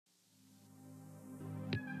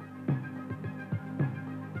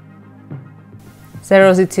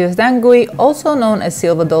Xerosicyos Danguyi, also known as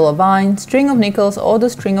silver dollar vine, string of nickels or the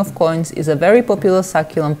string of coins, is a very popular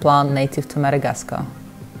succulent plant native to Madagascar.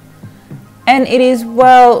 And it is,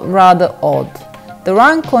 well, rather odd. The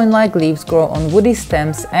round coin-like leaves grow on woody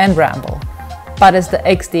stems and bramble. But as the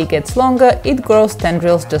XD gets longer, it grows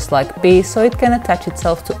tendrils just like bees, so it can attach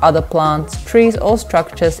itself to other plants, trees or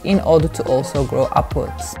structures in order to also grow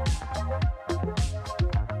upwards.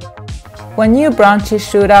 When new branches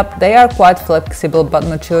shoot up, they are quite flexible but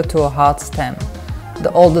mature to a hard stem.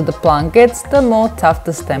 The older the plant gets, the more tough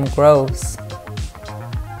the stem grows.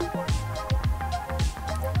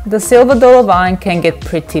 The silver dollar vine can get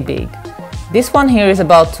pretty big. This one here is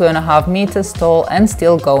about 2.5 meters tall and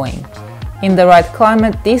still going. In the right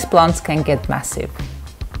climate, these plants can get massive.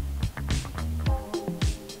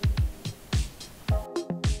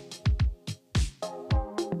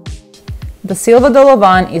 The silver dollar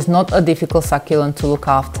vine is not a difficult succulent to look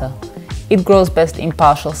after. It grows best in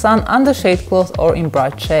partial sun, under shade cloth or in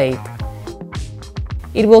bright shade.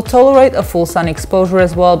 It will tolerate a full sun exposure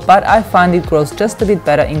as well, but I find it grows just a bit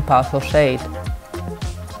better in partial shade.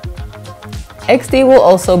 XD will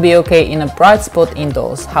also be okay in a bright spot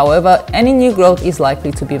indoors, however, any new growth is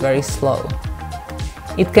likely to be very slow.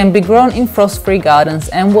 It can be grown in frost-free gardens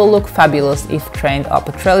and will look fabulous if trained up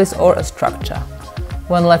a trellis or a structure.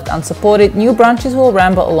 When left unsupported, new branches will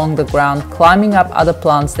ramble along the ground, climbing up other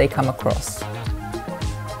plants they come across.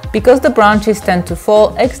 Because the branches tend to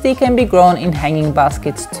fall, XD can be grown in hanging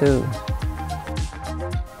baskets too.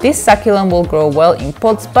 This succulent will grow well in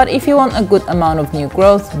pots, but if you want a good amount of new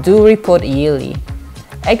growth, do repot yearly.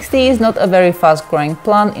 XD is not a very fast growing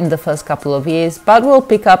plant in the first couple of years, but will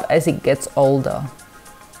pick up as it gets older.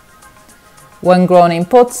 When grown in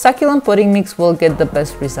pots, succulent potting mix will get the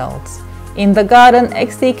best results. In the garden,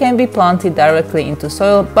 XD can be planted directly into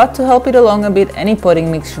soil, but to help it along a bit, any potting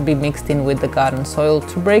mix should be mixed in with the garden soil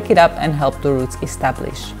to break it up and help the roots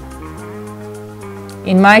establish.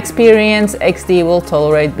 In my experience, XD will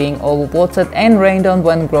tolerate being overwatered and rained on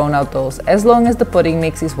when grown outdoors, as long as the potting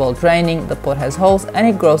mix is well draining, the pot has holes and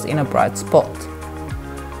it grows in a bright spot.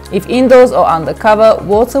 If indoors or under cover,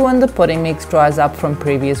 water when the potting mix dries up from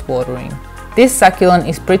previous watering. This succulent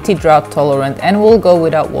is pretty drought tolerant and will go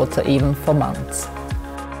without water even for months.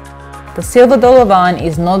 The silver dollar vine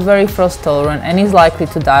is not very frost tolerant and is likely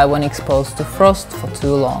to die when exposed to frost for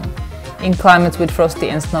too long. In climates with frosty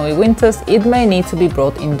and snowy winters, it may need to be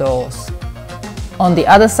brought indoors. On the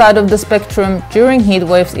other side of the spectrum, during heat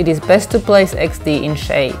waves it is best to place XD in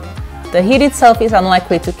shade. The heat itself is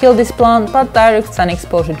unlikely to kill this plant, but direct sun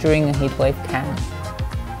exposure during a heat wave can.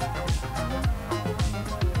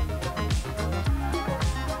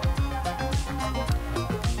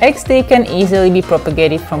 XD can easily be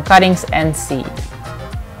propagated from cuttings and seed.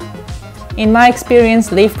 In my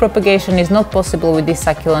experience, leaf propagation is not possible with this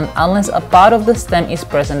succulent unless a part of the stem is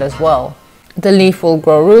present as well. The leaf will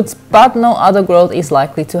grow roots, but no other growth is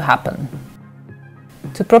likely to happen.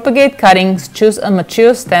 To propagate cuttings, choose a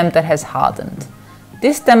mature stem that has hardened.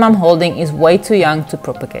 This stem I'm holding is way too young to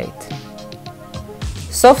propagate.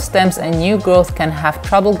 Soft stems and new growth can have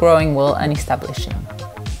trouble growing well and establishing.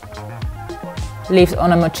 Leaves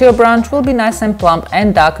on a mature branch will be nice and plump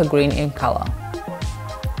and darker green in color.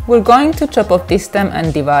 We're going to chop off this stem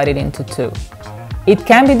and divide it into two. It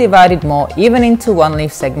can be divided more, even into one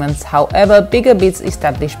leaf segments, however, bigger bits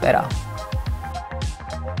establish better.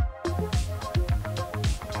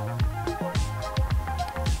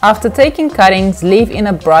 After taking cuttings, leave in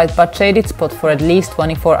a bright but shaded spot for at least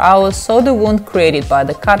 24 hours so the wound created by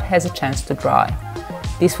the cut has a chance to dry.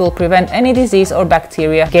 This will prevent any disease or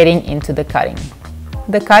bacteria getting into the cutting.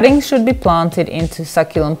 The cuttings should be planted into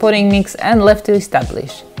succulent potting mix and left to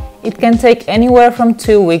establish. It can take anywhere from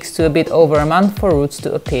 2 weeks to a bit over a month for roots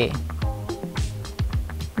to appear.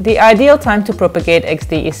 The ideal time to propagate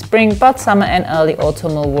XD is spring, but summer and early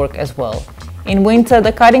autumn will work as well. In winter,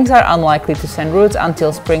 the cuttings are unlikely to send roots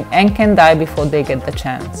until spring and can die before they get the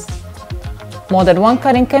chance. More than one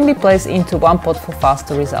cutting can be placed into one pot for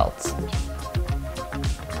faster results.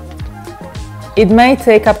 It may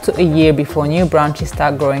take up to a year before new branches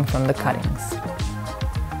start growing from the cuttings.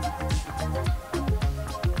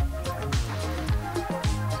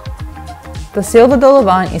 The silver dollar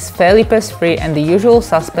vine is fairly pest-free and the usual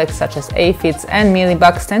suspects such as aphids and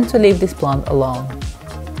mealybugs tend to leave this plant alone.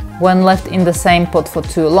 When left in the same pot for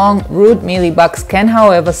too long, root mealybugs can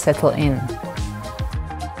however settle in.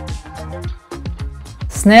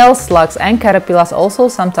 Snails, slugs and caterpillars also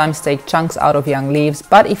sometimes take chunks out of young leaves,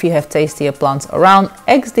 but if you have tastier plants around,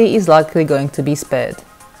 XD is likely going to be spared.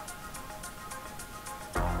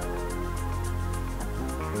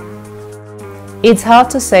 It's hard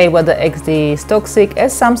to say whether XD is toxic,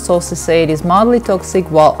 as some sources say it is mildly toxic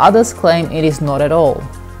while others claim it is not at all.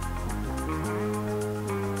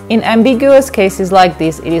 In ambiguous cases like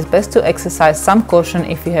this, it is best to exercise some caution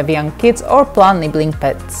if you have young kids or plant nibbling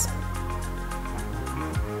pets.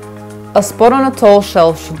 A spot on a tall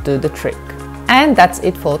shelf should do the trick. And that's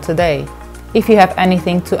it for today. If you have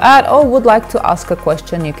anything to add or would like to ask a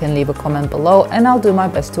question, you can leave a comment below and I'll do my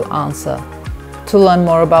best to answer. To learn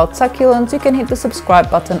more about succulents, you can hit the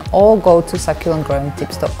subscribe button or go to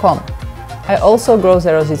succulentgrowingtips.com. I also grow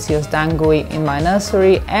Xerosicyos Danguyi in my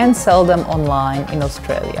nursery and sell them online in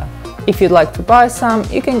Australia. If you'd like to buy some,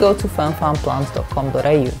 you can go to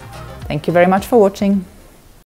fernfarmplants.com.au. Thank you very much for watching.